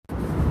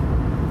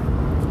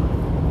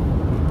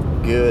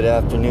Good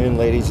afternoon,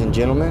 ladies and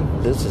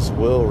gentlemen. This is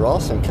Will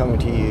Rawson coming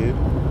to you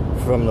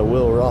from the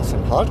Will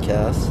Rawson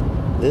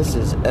Podcast. This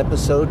is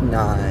episode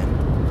 9.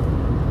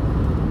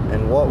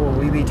 And what will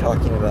we be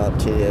talking about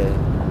today?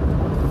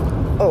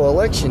 Oh,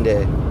 Election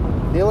Day.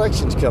 The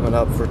election's coming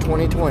up for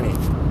 2020.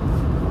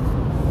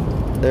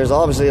 There's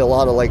obviously a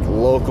lot of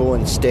local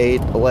and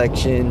state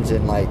elections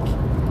and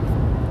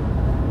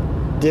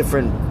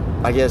different,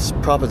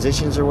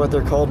 propositions are what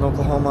they're called in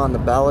Oklahoma on the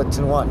ballots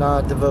and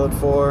whatnot to vote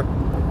for.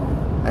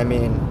 I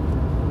mean,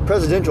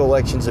 presidential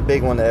election's a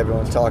big one that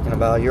everyone's talking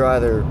about. You're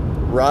either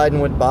riding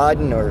with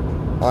Biden or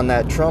on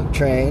that Trump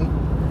train.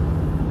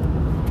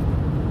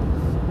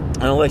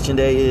 And Election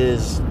Day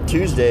is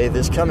Tuesday,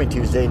 this coming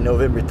Tuesday,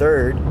 November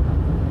 3rd.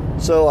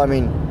 So, I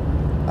mean,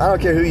 I don't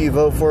care who you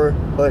vote for,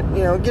 but,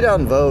 get out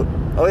and vote.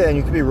 Oh, yeah, and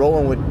you could be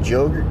rolling with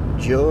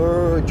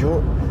Jorgensen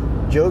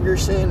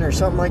or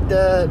something like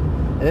that.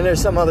 And then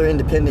there's some other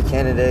independent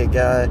candidate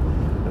guy.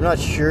 I'm not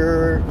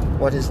sure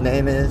what his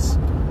name is,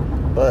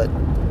 but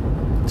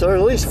so there are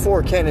at least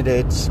 4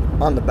 candidates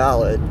on the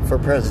ballot for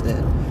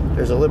president.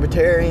 There's a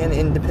Libertarian,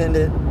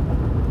 Independent,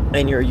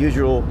 and your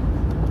usual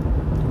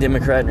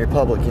Democrat and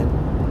Republican.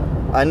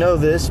 I know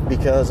this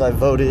because I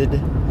voted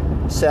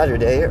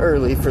Saturday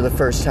early for the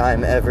first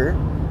time ever.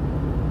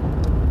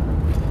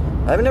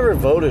 I've never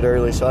voted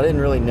early, so I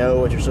didn't really know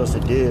what you're supposed to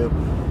do.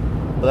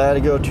 But I had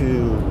to go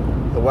to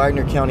the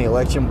Wagner County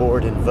Election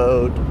Board and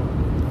vote.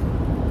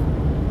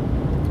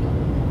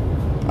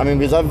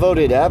 Because I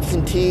voted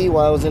absentee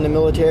while I was in the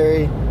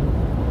military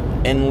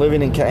and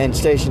living and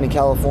stationed in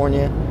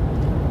California.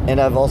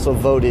 And I've also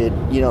voted,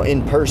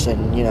 in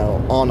person,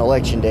 on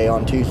Election Day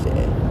on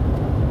Tuesday.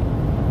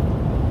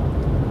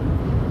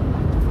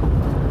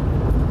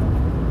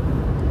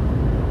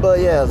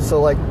 But yeah,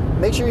 so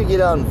make sure you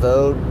get out and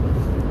vote.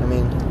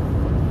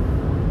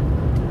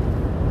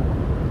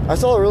 I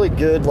saw a really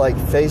good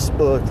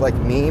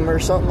Facebook meme or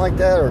something like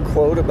that, or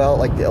quote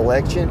about the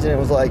elections, and it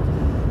was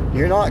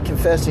you're not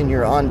confessing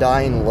your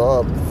undying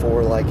love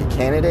for a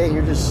candidate.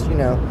 You're just,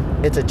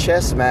 it's a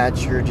chess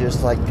match. You're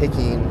just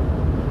picking,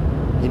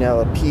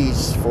 a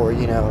piece for,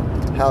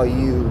 how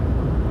you,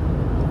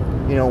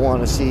 want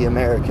to see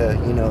America,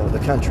 the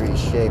country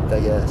shaped,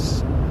 I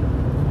guess.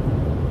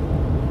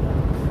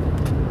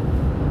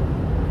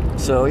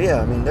 So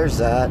yeah, there's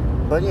that.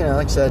 But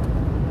like I said,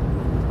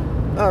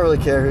 I don't really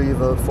care who you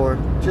vote for.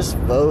 Just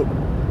vote.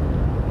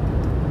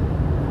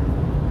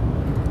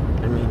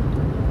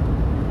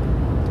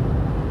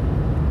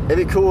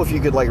 It'd be cool if you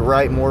could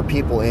write more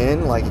people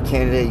in, a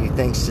candidate you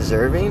think's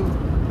deserving,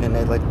 and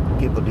they'd let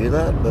people do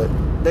that, but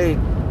they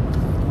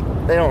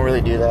don't really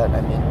do that.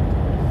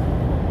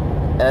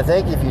 And I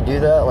think if you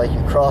do that,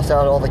 you cross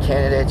out all the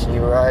candidates and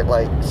you write,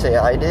 say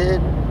I did,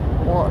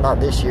 well, not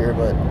this year,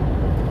 but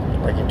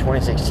in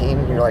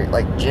 2016, you're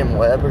like Jim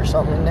Webb or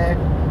something in there.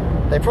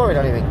 They probably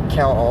don't even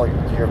count all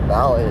your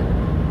ballot.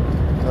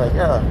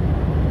 Yeah.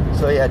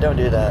 So yeah, don't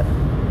do that.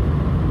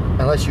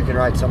 Unless you can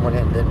write someone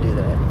in, then do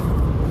that.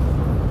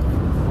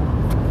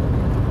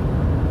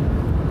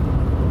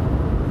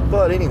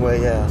 But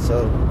anyway, yeah,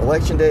 so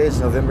Election Day is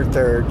November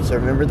 3rd, so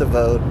remember to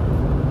vote.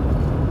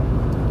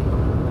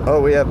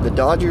 Oh, the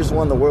Dodgers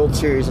won the World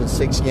Series in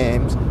 6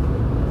 games.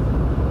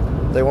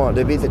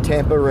 They beat the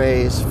Tampa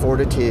Rays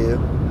 4-2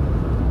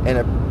 in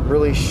a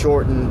really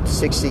shortened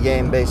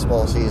 60-game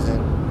baseball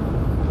season.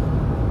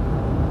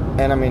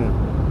 And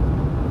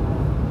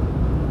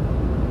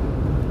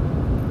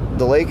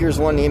the Lakers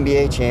won the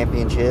NBA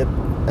championship,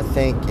 I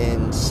think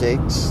in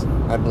 6,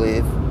 I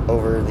believe,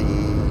 over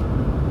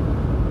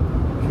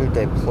who'd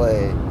they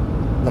play?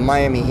 The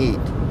Miami Heat.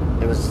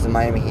 It was the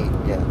Miami Heat,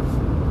 yeah.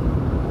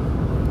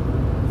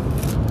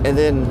 And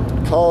then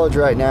college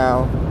right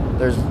now,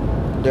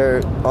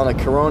 they're on a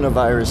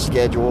coronavirus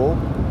schedule,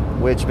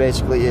 which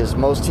basically is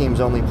most teams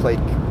only play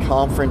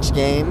conference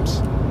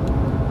games.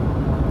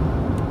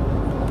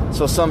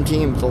 So a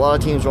lot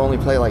of teams will only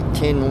play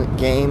 10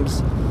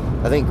 games,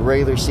 I think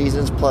regular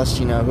seasons, plus,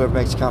 whoever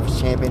makes the conference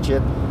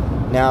championship.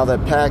 Now the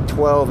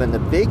Pac-12 and the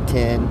Big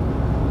Ten,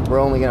 we're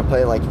only going to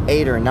play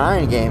 8 or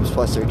 9 games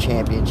plus their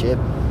championship.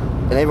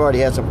 And they've already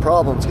had some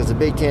problems because the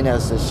Big Ten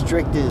has the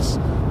strictest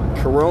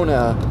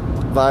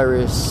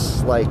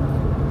coronavirus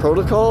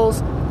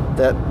protocols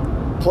that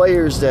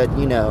players that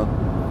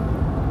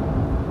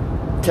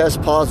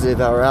test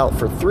positive are out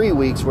for 3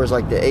 weeks, whereas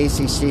the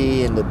ACC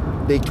and the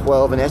Big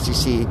 12 and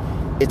SEC,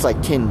 it's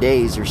 10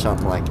 days or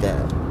something like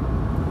that.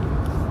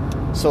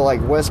 So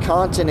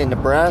Wisconsin and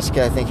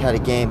Nebraska, I think, had a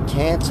game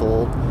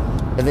canceled.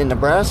 And then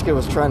Nebraska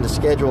was trying to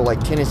schedule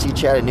Tennessee,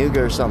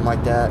 Chattanooga or something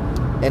like that.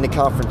 And the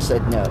conference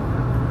said no.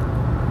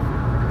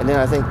 And then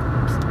I think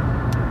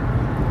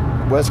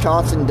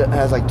Wisconsin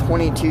has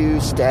 22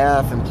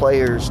 staff and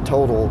players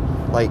total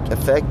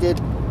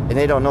affected. And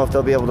they don't know if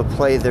they'll be able to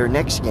play their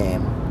next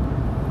game.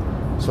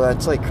 So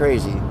that's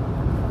crazy.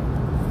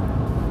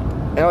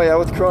 And oh yeah,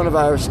 with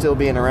coronavirus still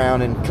being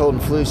around and cold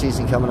and flu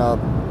season coming up,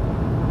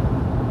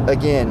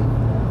 again,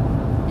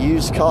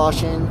 use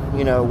caution,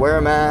 wear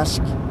a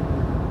mask,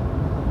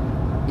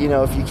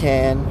 if you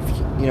can.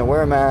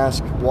 wear a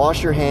mask,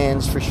 wash your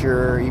hands for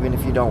sure, even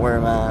if you don't wear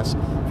a mask.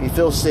 If you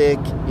feel sick,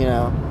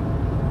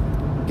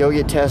 go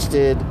get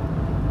tested,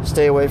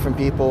 stay away from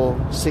people,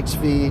 6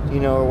 feet,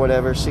 or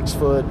whatever, 6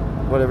 foot,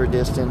 whatever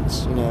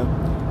distance,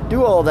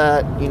 do all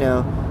that,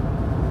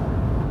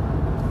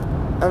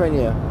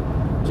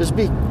 just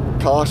be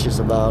cautious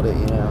about it,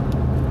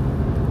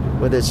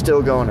 with it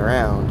still going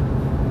around.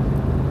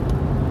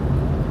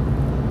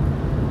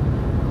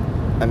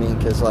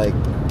 Because,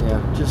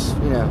 just,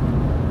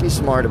 be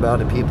smart about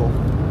it, people.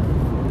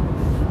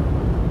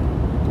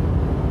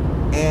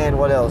 And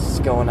what else is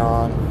going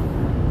on?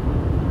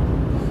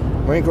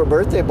 Marine Corps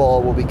Birthday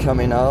Ball will be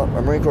coming up,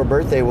 or Marine Corps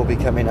Birthday will be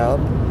coming up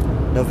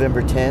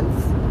November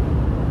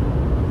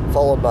 10th,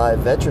 followed by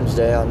Veterans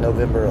Day on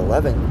November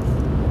 11th,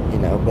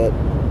 but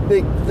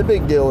the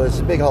big deal is,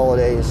 the big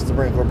holiday is the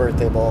Marine Corps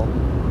Birthday Ball.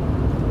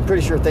 I'm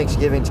pretty sure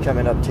Thanksgiving's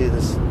coming up too.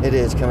 It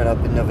is coming up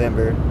in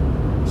November,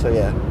 so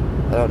yeah,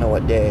 I don't know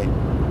what day,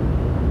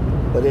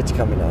 but it's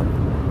coming up.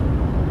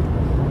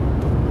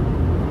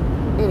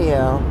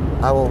 Anyhow,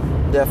 I will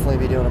definitely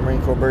be doing a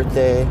Marine Corps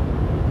Birthday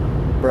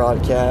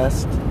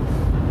broadcast.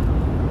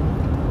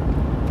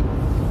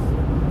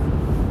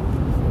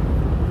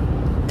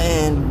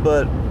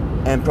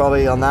 And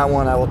probably on that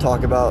one I will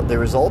talk about the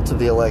results of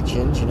the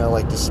elections,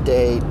 like the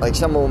state, like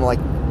some of them,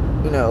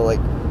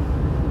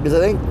 because I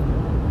think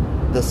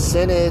the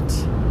Senate,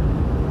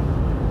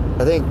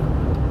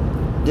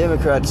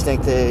 Democrats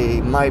think they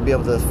might be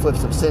able to flip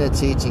some Senate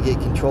seats and get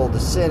control of the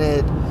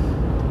Senate.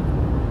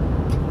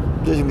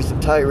 There's going to be some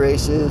tight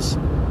races.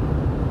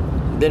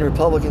 Then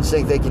Republicans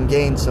think they can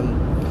gain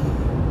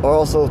are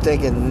also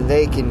thinking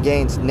they can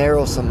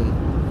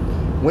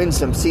win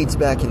some seats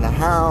back in the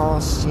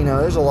House.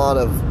 There's a lot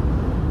of,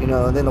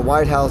 and then the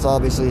White House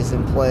obviously is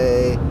in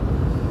play.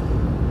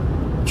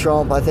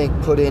 Trump, I think,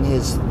 put in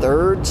his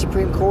 3rd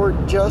Supreme Court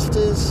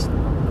justice.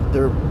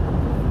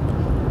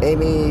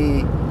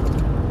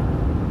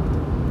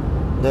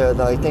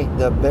 I think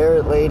the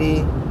Barrett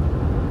lady,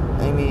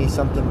 Amy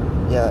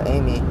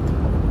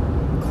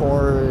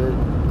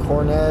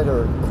Cornett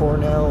or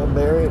Cornell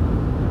Barrett,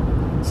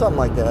 something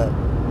like that.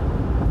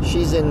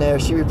 She's in there.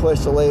 She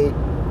replaced the late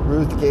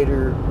Ruth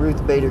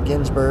Bader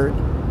Ginsburg.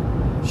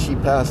 She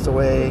passed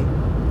away.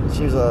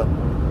 She was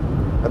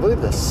I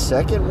believe the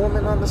second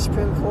woman on the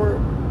Supreme Court.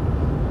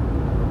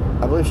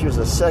 I believe she was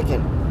the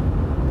second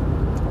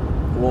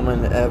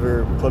woman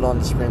ever put on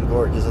the Supreme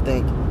Court, because I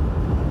think,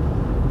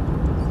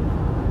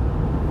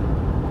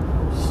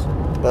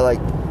 but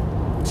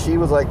she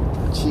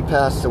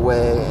passed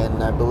away,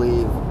 and I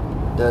believe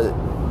that,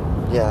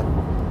 yeah.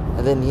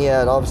 And then he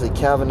had obviously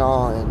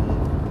Kavanaugh,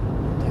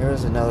 and there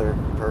was another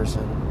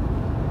person.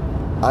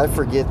 I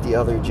forget the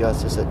other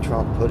justice that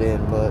Trump put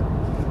in, but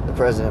the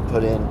president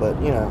put in, but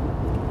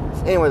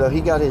anyway, though,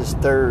 he got his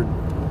 3rd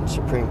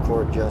Supreme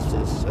Court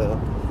justice, so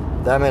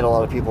that made a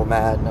lot of people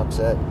mad and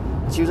upset.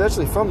 She was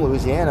actually from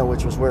Louisiana,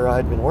 which was where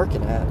I'd been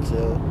working at,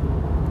 so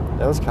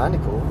that was kind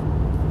of cool.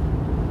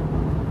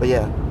 But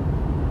yeah,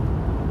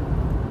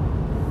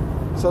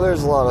 so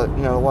there's a lot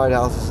of, the White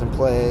House is in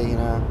play.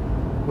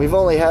 We've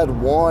only had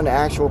one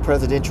actual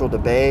presidential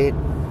debate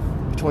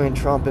between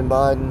Trump and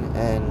Biden,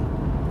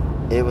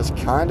 and it was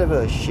kind of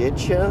a shit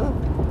show.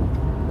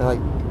 They're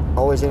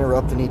always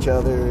interrupting each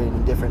other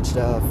and different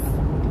stuff.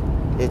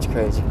 It's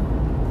crazy.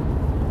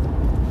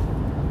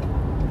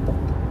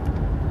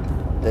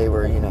 They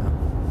were, and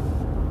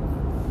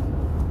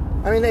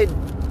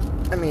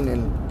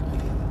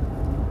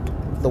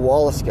the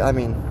Wallace guy, I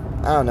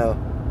don't know.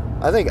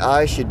 I think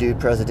I should do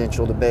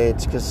presidential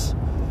debates, because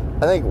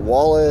I think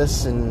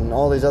Wallace and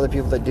all these other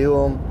people that do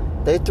them,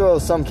 they throw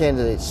some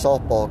candidates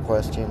softball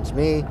questions.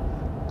 Me,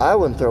 I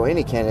wouldn't throw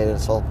any candidate a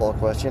softball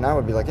question. I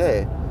would be like,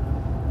 hey,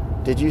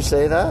 did you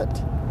say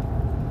that?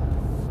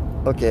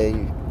 Okay,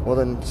 well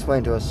then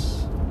explain to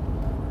us.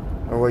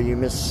 Or were you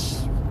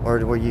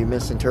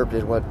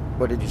misinterpreted? What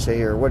did you say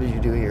here? What did you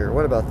do here?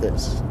 What about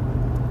this?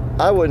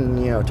 I wouldn't,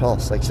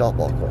 toss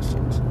softball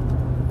questions.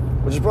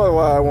 Which is probably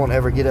why I won't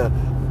ever get a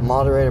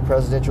moderate a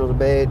presidential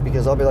debate,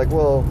 because I'll be like,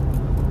 well,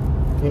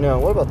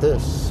 what about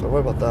this? Or what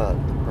about that?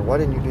 Or why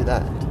didn't you do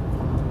that?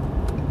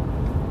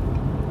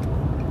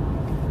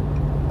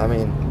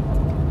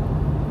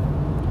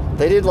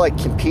 They did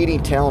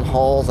competing town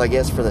halls, I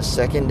guess, for the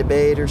second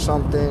debate or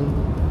something.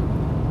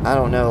 I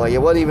don't know.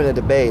 It wasn't even a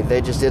debate.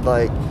 They just did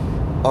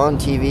on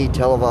TV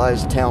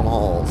televised town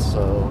halls.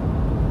 So,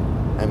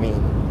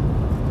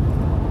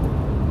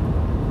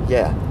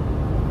 yeah.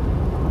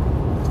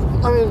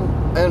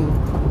 And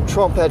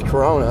Trump had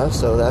corona,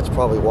 so that's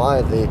probably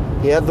why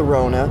he had the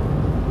Rona,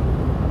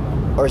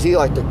 or as he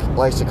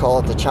likes to call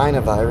it, the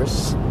China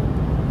virus.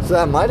 So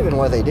that might have been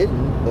why they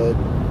didn't, but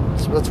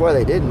that's why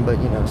they didn't. But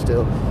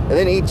still. And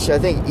then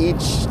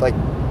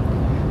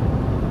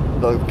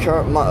the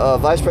current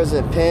Vice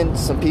President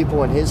Pence, some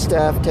people in his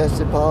staff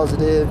tested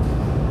positive.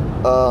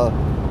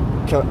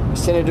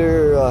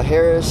 Senator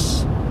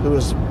Harris, who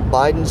was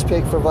Biden's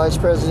pick for vice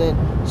president,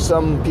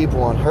 some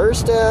people on her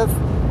staff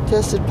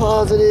tested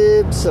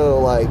positive.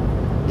 So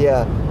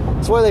yeah,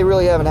 That's why they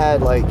really haven't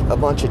had, like, a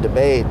bunch of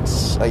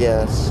debates, I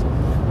guess,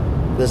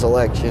 this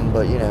election.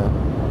 But, you know,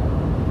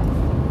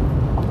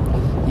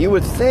 you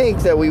would think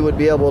that we would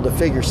be able to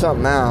figure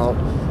something out,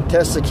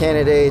 test the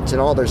candidates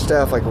and all their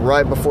stuff, like,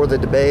 right before the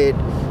debate.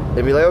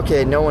 They'd be like,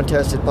 okay, no one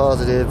tested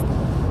positive.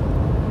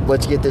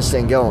 Let's get this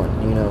thing going,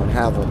 you know, and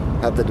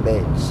have the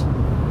debates.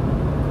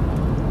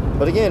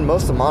 But again,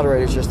 most of the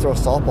moderators just throw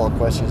softball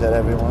questions at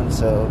everyone,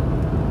 so,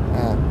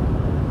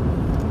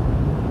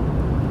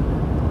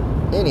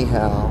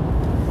 Anyhow,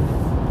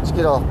 let's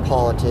get off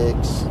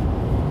politics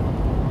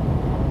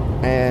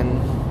and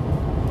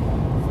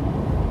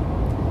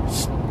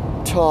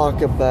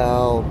talk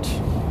about,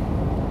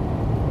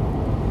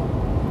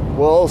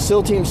 well,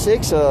 SEAL Team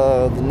 6,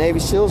 the Navy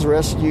SEALs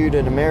rescued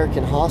an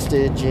American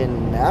hostage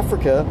in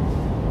Africa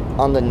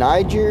on the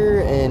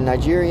Niger and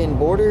Nigerian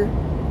border.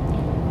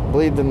 I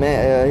believe the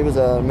man, he was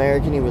an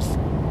American. He was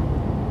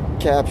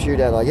captured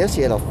at, I guess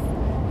he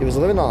was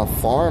living on a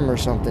farm or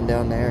something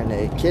down there, and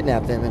they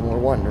kidnapped him and were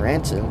wanting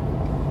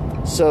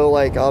ransom. So,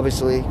 like,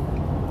 obviously,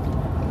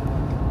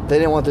 they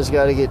didn't want this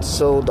guy to get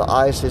sold to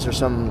ISIS or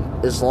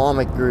some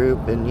Islamic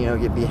group and, you know,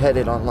 get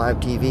beheaded on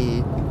live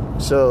TV.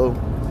 So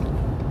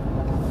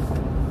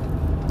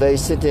they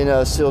sent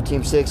in SEAL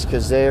Team 6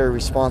 because they're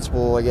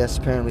responsible, I guess,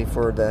 apparently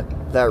for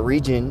that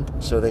region.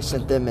 So they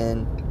sent them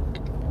in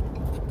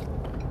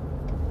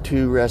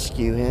to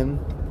rescue him,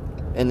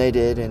 and they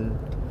did, and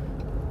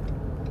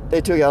they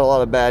took out a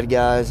lot of bad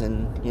guys,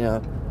 and, you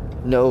know,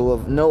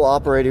 no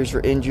operators were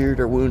injured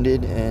or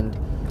wounded, and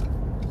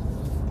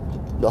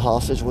the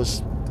hostage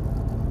was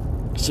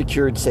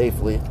secured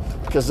safely.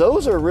 Because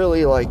those are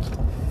really, like,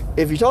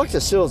 if you talk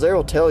to SEALs, they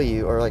will tell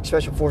you, or like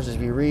Special Forces,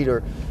 if you read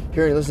or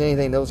hear or listen to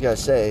anything those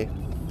guys say,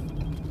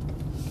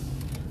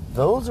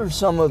 those are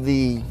some of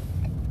the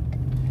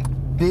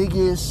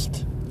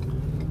biggest,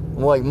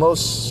 like,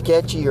 most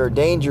sketchy or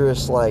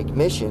dangerous, like,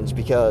 missions.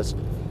 Because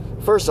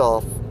first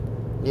off,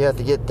 you have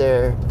to get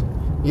there,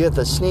 you have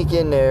to sneak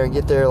in there and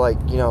get there, like,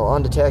 you know,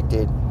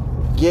 undetected,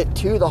 get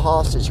to the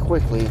hostage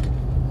quickly,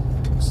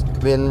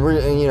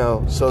 and, you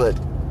know, so that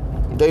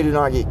they do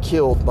not get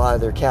killed by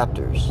their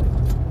captors.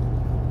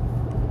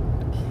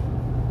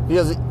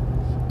 Because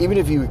even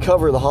if you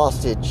recover the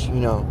hostage, you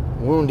know,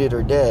 wounded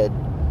or dead,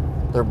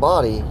 their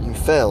body, you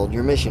failed,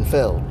 your mission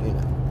failed, you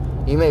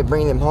know. You may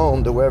bring them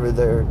home to wherever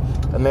they're,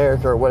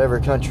 America or whatever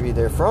country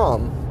they're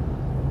from,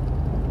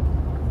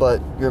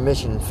 but your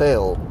mission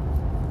failed.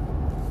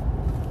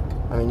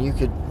 I mean, you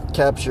could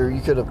have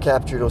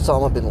captured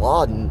Osama bin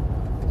Laden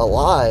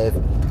alive,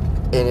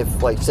 and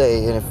if, like,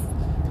 say, and if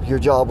your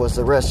job was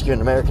to rescue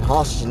an American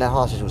hostage and that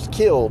hostage was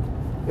killed,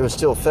 it was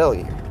still a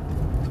failure.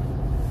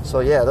 So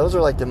yeah, those are,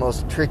 like, the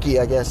most tricky,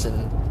 I guess,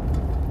 and,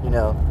 you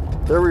know,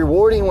 they're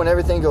rewarding when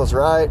everything goes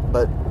right,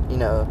 but, you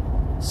know,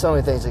 so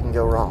many things that can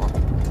go wrong.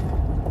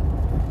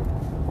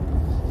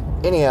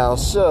 Anyhow,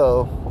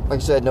 so, like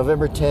I said,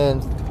 November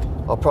 10th,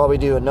 I'll probably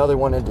do another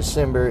one in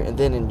December, and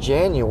then in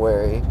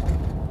January,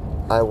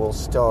 I will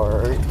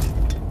start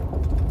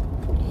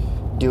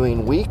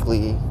doing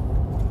weekly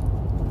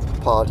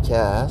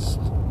podcasts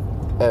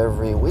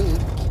every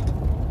week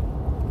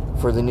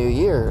for the new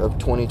year of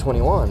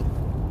 2021.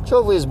 Which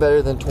hopefully is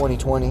better than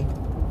 2020.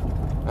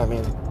 I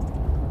mean,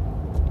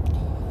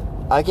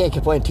 I can't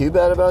complain too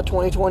bad about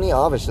 2020,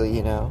 obviously,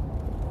 you know.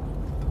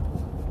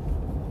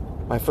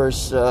 My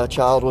first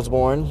child was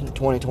born in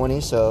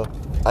 2020, so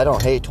I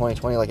don't hate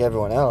 2020 like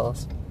everyone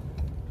else.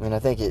 I mean, I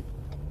think it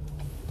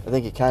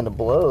kind of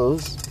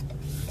blows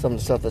some of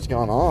the stuff that's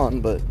gone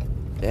on, but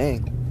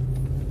dang.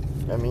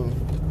 I mean,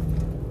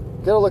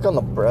 you gotta look on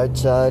the bright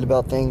side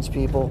about things,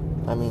 people.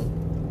 I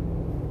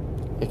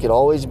mean, it could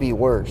always be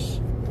worse.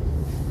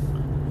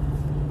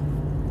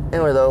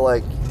 Anyway, though,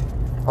 like,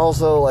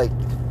 also, like,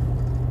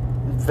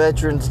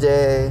 Veterans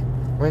Day,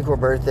 Marine Corps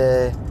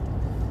birthday,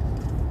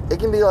 it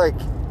can be, like,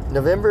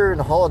 November and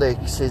the holiday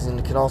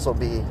season can also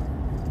be, it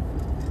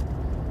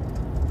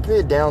can be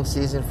a down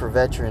season for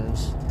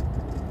veterans.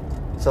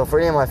 So for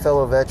any of my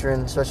fellow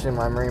veterans, especially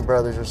my Marine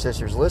brothers or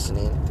sisters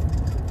listening,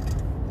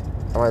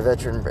 or my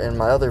veteran and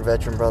my other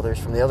veteran brothers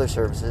from the other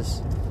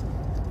services,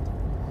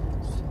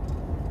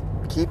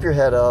 keep your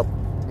head up.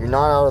 You're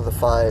not out of the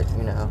fight,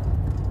 you know.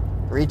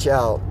 Reach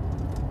out.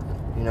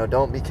 You know,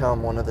 don't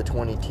become one of the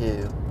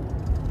 22.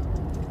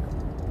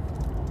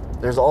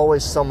 There's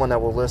always someone that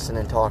will listen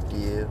and talk to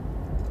you.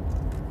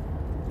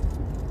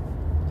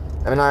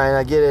 I mean,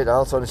 I get it. I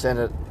also understand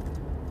that,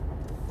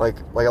 like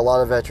a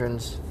lot of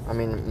veterans, I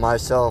mean,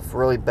 myself,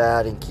 really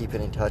bad in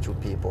keeping in touch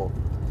with people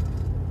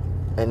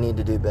and need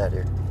to do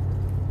better.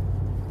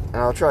 And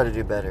I'll try to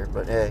do better,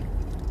 but hey,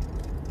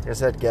 like I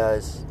said,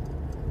 guys,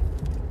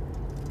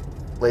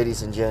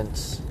 ladies and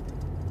gents,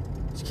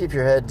 just keep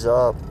your heads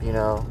up, you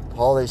know.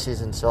 Holiday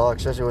season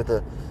sucks, especially with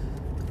the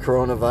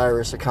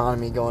coronavirus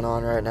economy going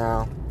on right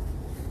now.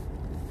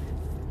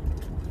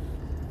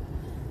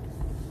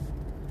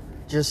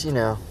 Just, you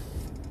know,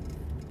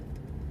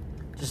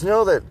 just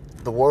know that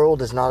the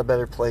world is not a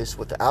better place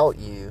without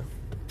you.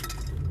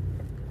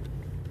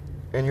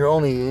 And you're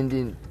only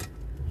ending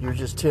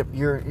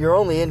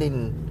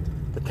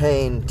the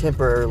pain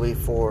temporarily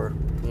for,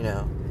 you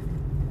know,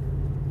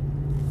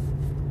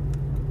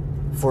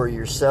 for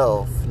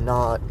yourself,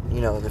 not,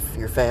 you know,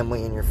 your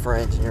family and your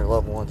friends and your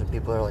loved ones, and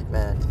people are like,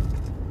 man.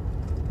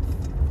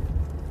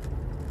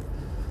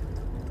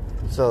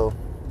 So,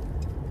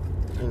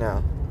 you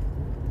know,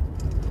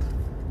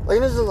 like,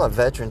 there's a lot of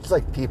veterans,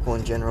 like people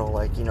in general,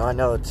 like, you know, I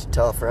know it's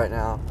tough right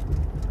now.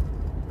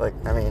 Like,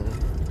 I mean,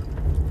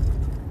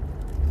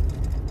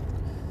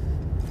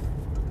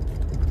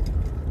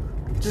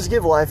 just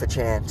give life a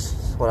chance,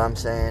 is what I'm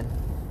saying.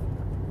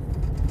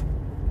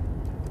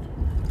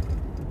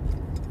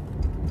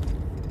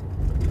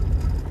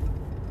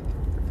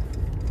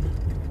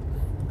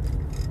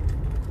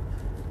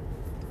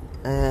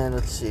 And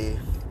let's see.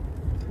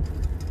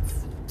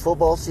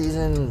 Football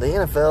season, the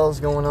NFL is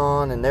going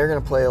on, and they're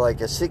going to play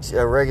like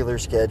a regular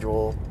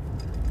schedule.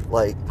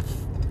 Like,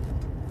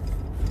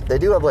 they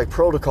do have like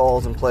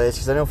protocols in place,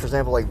 because I know, for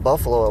example, like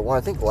Buffalo,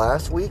 I think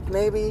last week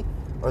maybe,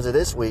 or was it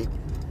this week,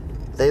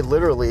 they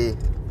literally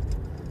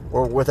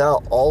were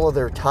without all of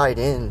their tight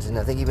ends, and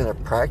I think even their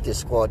practice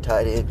squad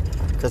tight end,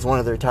 because one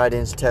of their tight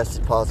ends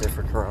tested positive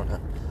for corona.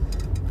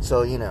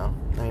 So, you know,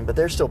 I mean, but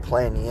they're still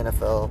playing the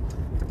NFL.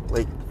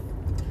 Like,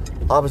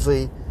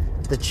 obviously,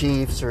 the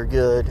Chiefs are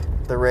good.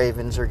 The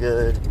Ravens are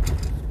good.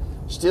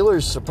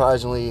 Steelers,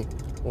 surprisingly,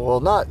 well,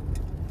 not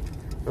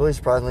really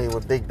surprisingly,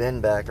 with Big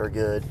Ben back, are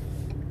good.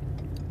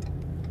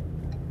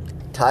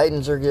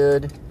 Titans are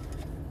good.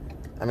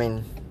 I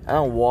mean, I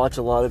don't watch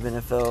a lot of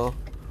NFL,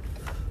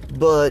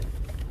 but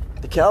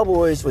the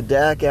Cowboys with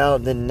Dak out,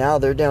 and then now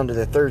they're down to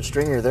their third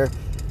stringer. They're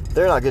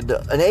not good.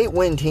 An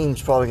 8-win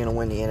team's probably going to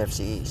win the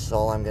NFC East. Is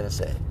all I'm going to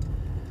say.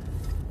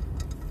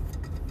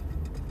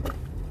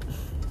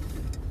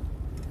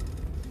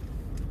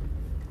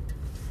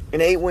 An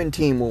 8-win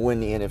team will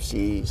win the NFC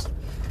East.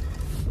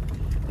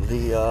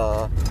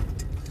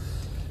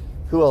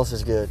 Who else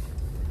is good?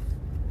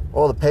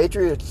 Well, the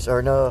Patriots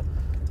are no.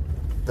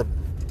 The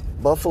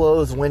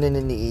Buffalo's winning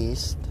in the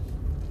East.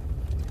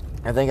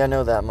 I think I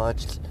know that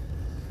much.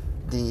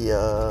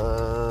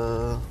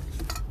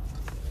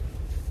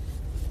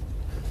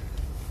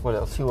 What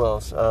else? Who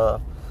else?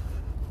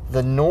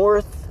 The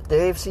North, the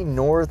AFC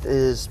North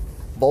is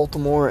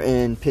Baltimore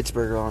and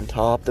Pittsburgh on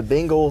top. The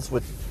Bengals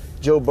with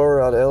Joe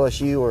Burrow out of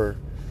LSU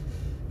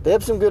they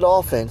have some good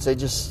offense.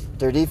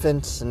 Their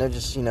defense, and they're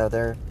just, you know,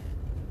 they're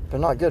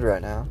not good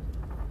right now.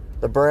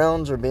 The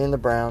Browns are being the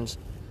Browns.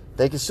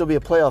 They can still be a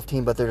playoff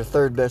team, but they're the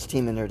third best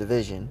team in their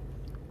division.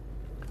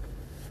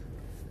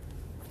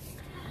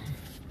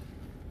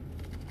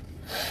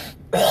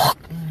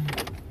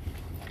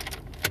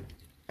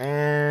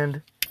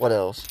 And what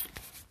else?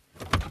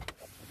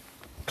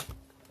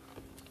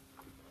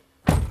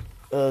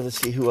 Let's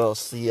see, who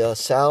else? The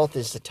South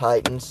is the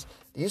Titans.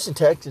 The Houston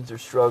Texans are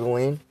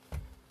struggling.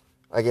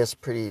 I guess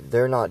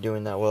they're not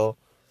doing that well.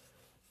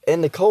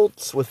 And the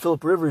Colts, with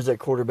Phillip Rivers at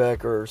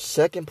quarterback, are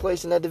second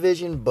place in that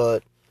division,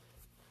 but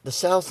the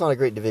South's not a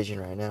great division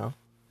right now.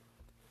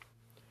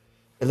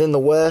 And then the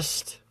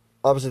West,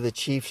 obviously the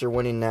Chiefs are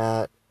winning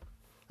that.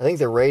 I think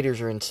the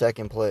Raiders are in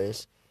second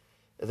place.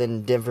 And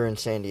then Denver and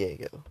San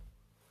Diego,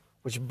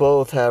 which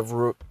both have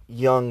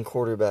young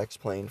quarterbacks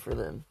playing for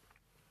them.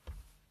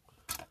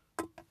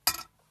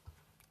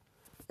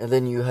 And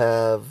then you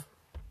have,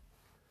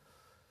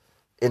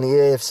 in the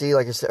AFC,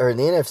 like I said, or in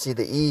the NFC,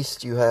 the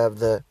East, you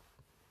have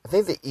I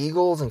think the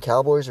Eagles and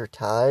Cowboys are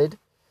tied,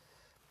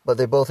 but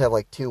they both have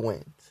like 2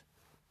 wins.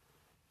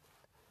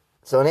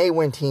 So an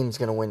 8-win team's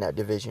going to win that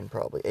division,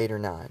 probably 8 or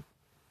 9.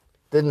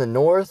 Then the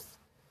North,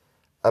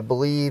 I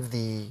believe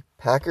the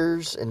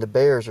Packers and the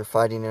Bears are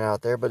fighting it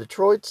out there, but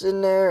Detroit's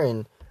in there,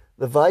 and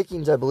the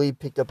Vikings, I believe,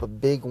 picked up a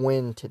big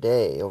win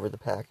today over the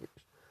Packers.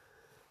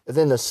 And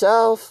then the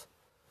South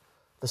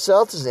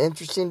is an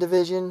interesting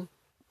division,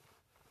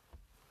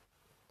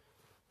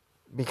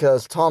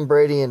 because Tom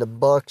Brady and the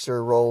Bucs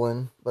are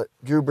rolling, but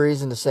Drew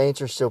Brees and the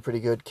Saints are still pretty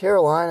good.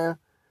 Carolina,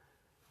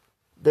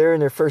 they're in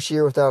their first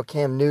year without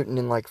Cam Newton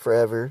in like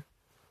forever,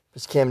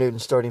 because Cam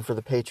Newton's starting for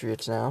the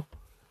Patriots now.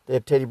 They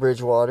have Teddy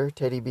Bridgewater,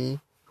 Teddy B,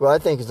 who I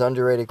think is an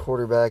underrated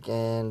quarterback,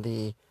 and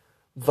the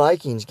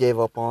Vikings gave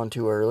up on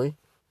too early.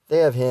 They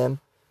have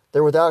him.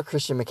 They're without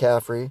Christian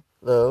McCaffrey,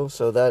 though,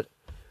 so that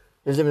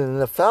is him.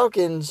 And the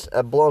Falcons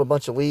have blown a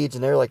bunch of leads,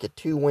 and they're like a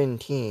 2-win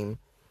team.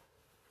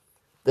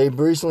 They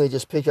recently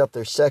just picked up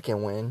their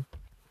second win.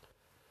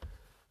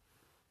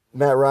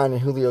 Matt Ryan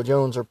and Julio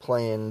Jones are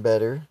playing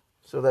better,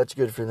 so that's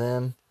good for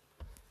them.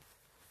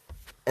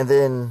 And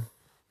then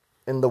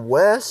in the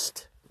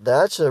West,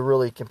 that's a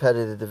really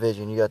competitive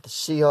division. You got the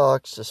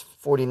Seahawks, the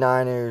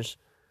 49ers,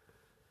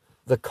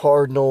 the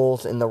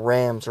Cardinals, and the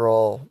Rams are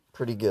all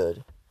pretty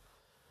good.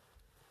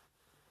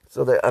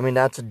 So, that's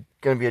going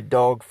to be a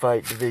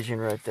dogfight division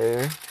right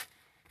there.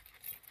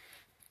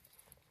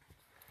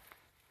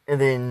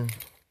 And then,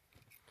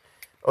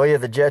 oh yeah,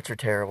 the Jets are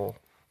terrible.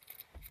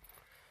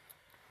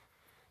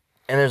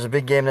 And there's a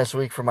big game this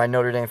week for my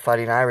Notre Dame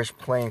Fighting Irish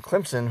playing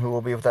Clemson, who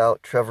will be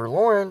without Trevor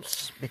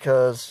Lawrence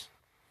because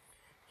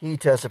he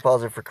tested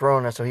positive for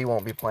corona, so he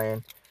won't be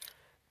playing.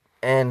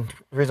 And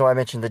the reason why I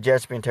mentioned the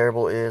Jets being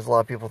terrible is a lot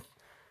of people,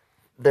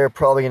 they're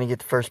probably going to get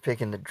the first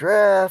pick in the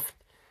draft.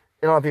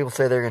 And a lot of people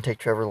say they're going to take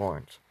Trevor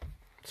Lawrence.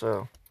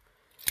 So,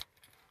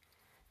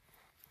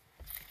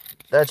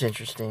 that's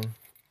interesting.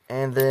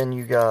 And then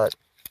you got,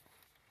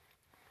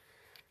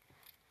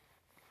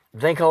 I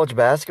think college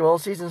basketball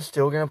season's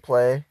still going to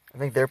play. I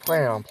think they're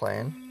planning on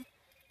playing.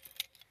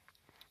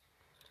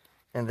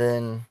 And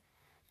then,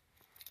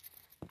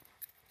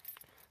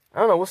 I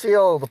don't know, we'll see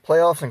how the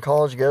playoffs in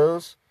college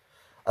goes.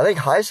 I think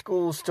high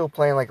school is still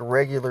playing like a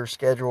regular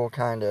schedule,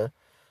 kind of.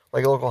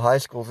 Like local high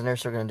schools, and they're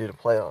still going to do the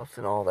playoffs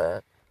and all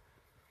that.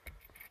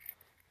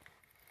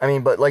 I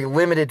mean, but like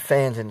limited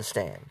fans in the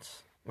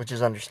stands, which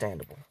is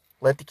understandable.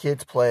 Let the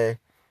kids play.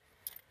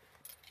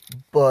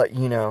 But,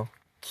 you know,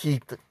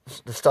 keep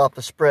to stop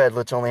the spread,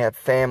 let's only have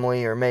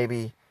family or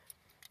maybe,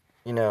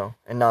 you know,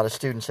 and not a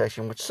student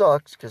section, which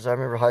sucks, because I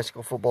remember high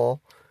school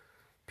football,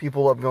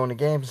 people love going to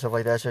games and stuff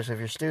like that, especially if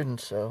you're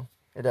students, so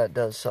that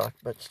does suck,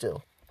 but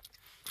still.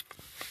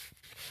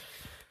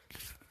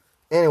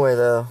 Anyway,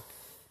 though,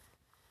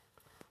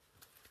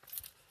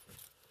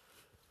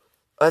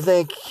 I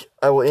think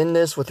I will end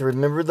this with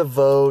remember the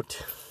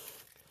vote,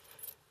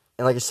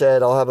 and like I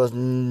said, I'll have a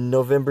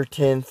November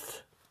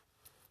 10th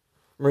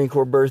Marine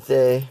Corps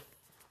birthday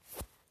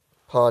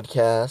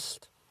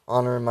podcast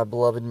honoring my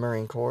beloved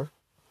Marine Corps.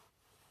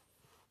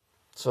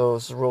 So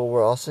this is Roll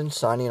Rawson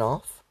signing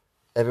off.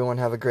 Everyone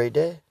have a great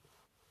day.